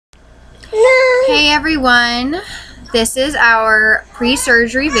Hey everyone, this is our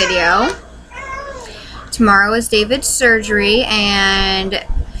pre-surgery video. Tomorrow is David's surgery and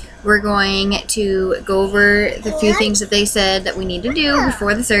we're going to go over the few things that they said that we need to do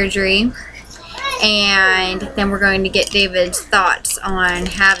before the surgery, and then we're going to get David's thoughts on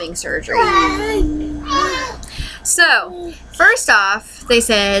having surgery. So, first off, they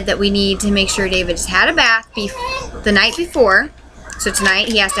said that we need to make sure David's had a bath the night before. So tonight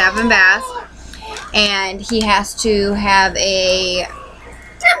he has to have a bath, and he has to have the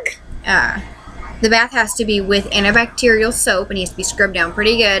bath has to be with antibacterial soap, and he has to be scrubbed down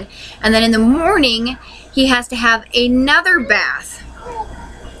pretty good. And then in the morning he has to have another bath,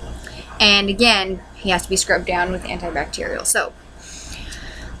 and again he has to be scrubbed down with antibacterial soap.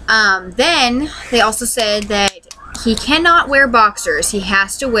 Then they also said that he cannot wear boxers. He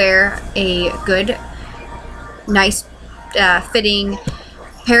has to wear a good, nice fitting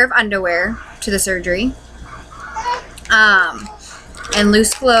pair of underwear to the surgery, and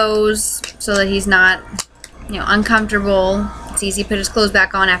loose clothes so that he's not, uncomfortable. It's easy to put his clothes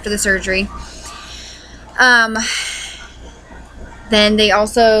back on after the surgery. Then they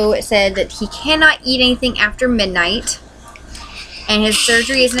also said that he cannot eat anything after midnight, and his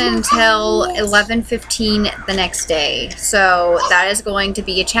surgery isn't until 11:15 the next day. So that is going to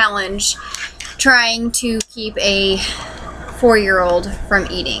be a challenge, trying to keep a 4-year-old from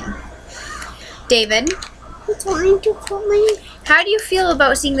eating. David, how do you feel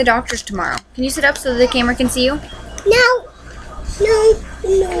about seeing the doctors tomorrow? Can you sit up so that the camera can see you? No.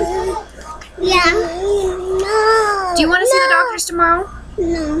 Yeah. No. Do you want to see the doctors tomorrow?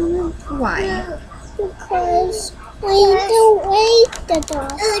 No. Why? Because I don't like the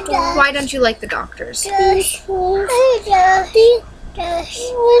doctor. Why don't you like the doctors? When they fix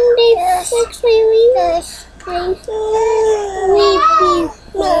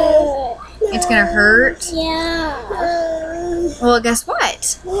It's gonna hurt? Yeah. Well, guess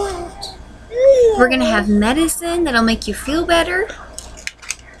what? What? We're gonna have medicine that'll make you feel better.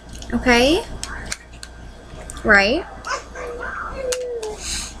 Okay? Right?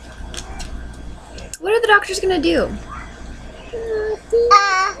 What are the doctors gonna do?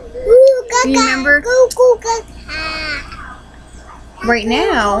 You remember? Right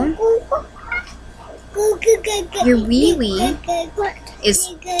now, your wee-wee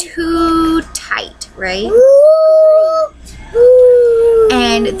is too tight, right?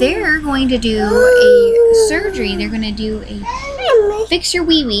 And they're going to do a surgery. They're going to do a fix your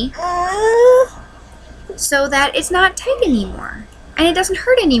wee-wee so that it's not tight anymore. And it doesn't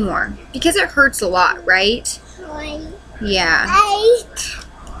hurt anymore. Because it hurts a lot, right? Yeah.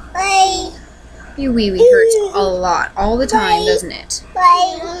 Your wee-wee hurts a lot all the time, doesn't it?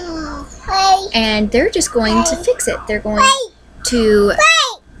 And they're just going to fix it. They're going to...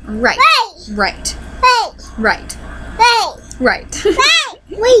 Right. Wait.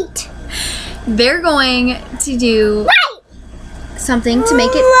 They're going to do something to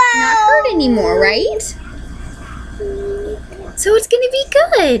make it not hurt anymore, right? So it's going to be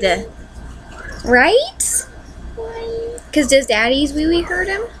good. Right? Because does Daddy's wee-wee hurt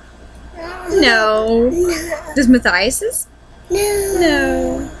him? No. Does Matthias's?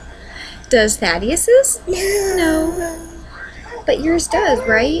 No. Does Thaddeus's? No. But yours does,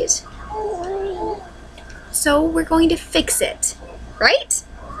 right? So we're going to fix it, right?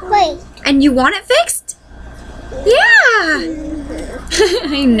 And you want it fixed? Yeah.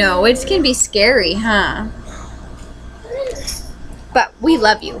 I know, it can be scary, huh? But we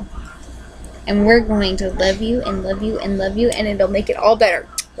love you. And we're going to love you and love you and love you, and it'll make it all better,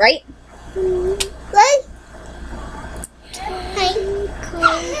 right?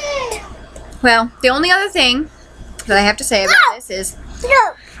 Well, the only other thing that I have to say about this is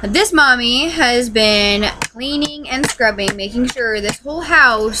that this mommy has been cleaning and scrubbing, making sure this whole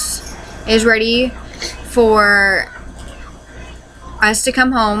house is ready for us to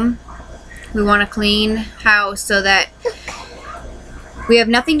come home. We want a clean house so that we have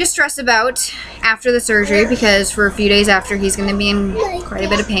nothing to stress about after the surgery, because for a few days after he's going to be in quite a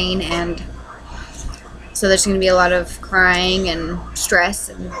bit of pain, and so there's going to be a lot of crying and stress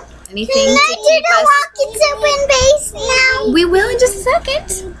and anything to keep us. We will in just a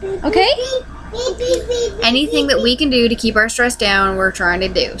second. Okay? Anything that we can do to keep our stress down, we're trying to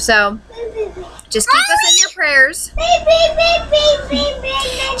do. So just keep us in your prayers.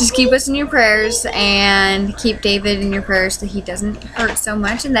 Just keep us in your prayers, and keep David in your prayers so he doesn't hurt so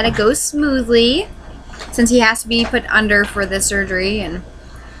much and that it goes smoothly, since he has to be put under for this surgery. And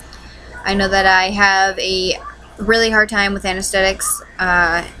I know that I have a really hard time with anesthetics.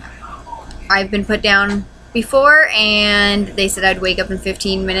 I've been put down before, and they said I'd wake up in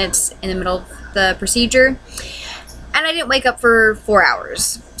 15 minutes in the middle of the procedure. And I didn't wake up for 4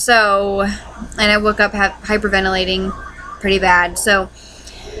 hours. So, and I woke up hyperventilating pretty bad. So,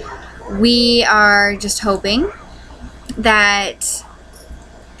 we are just hoping that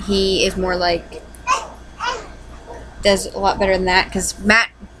he is more like, does a lot better than that, because Matt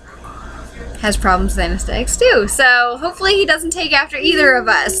has problems with anesthetics too. So, hopefully he doesn't take after either of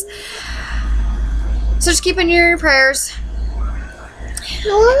us. So, just keep in your prayers. I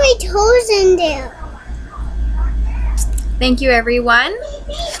want my toes in there. Thank you, everyone.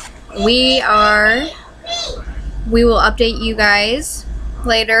 We will update you guys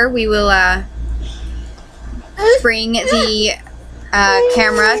later. We will bring the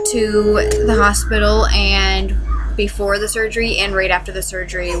camera to the hospital, and before the surgery and right after the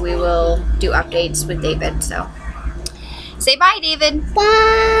surgery we will do updates with David. So say bye, David.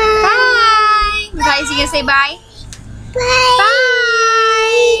 Bye. Bye. Matthias, you gonna say bye? Bye.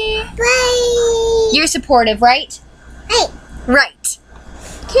 Bye. Bye. You're supportive, right? Hey. Right.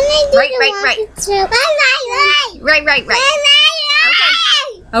 Can I do Right, the right, right. rockets of Right, right, right. Bye. Okay.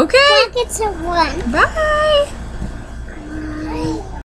 Okay. Rockets of one. Bye.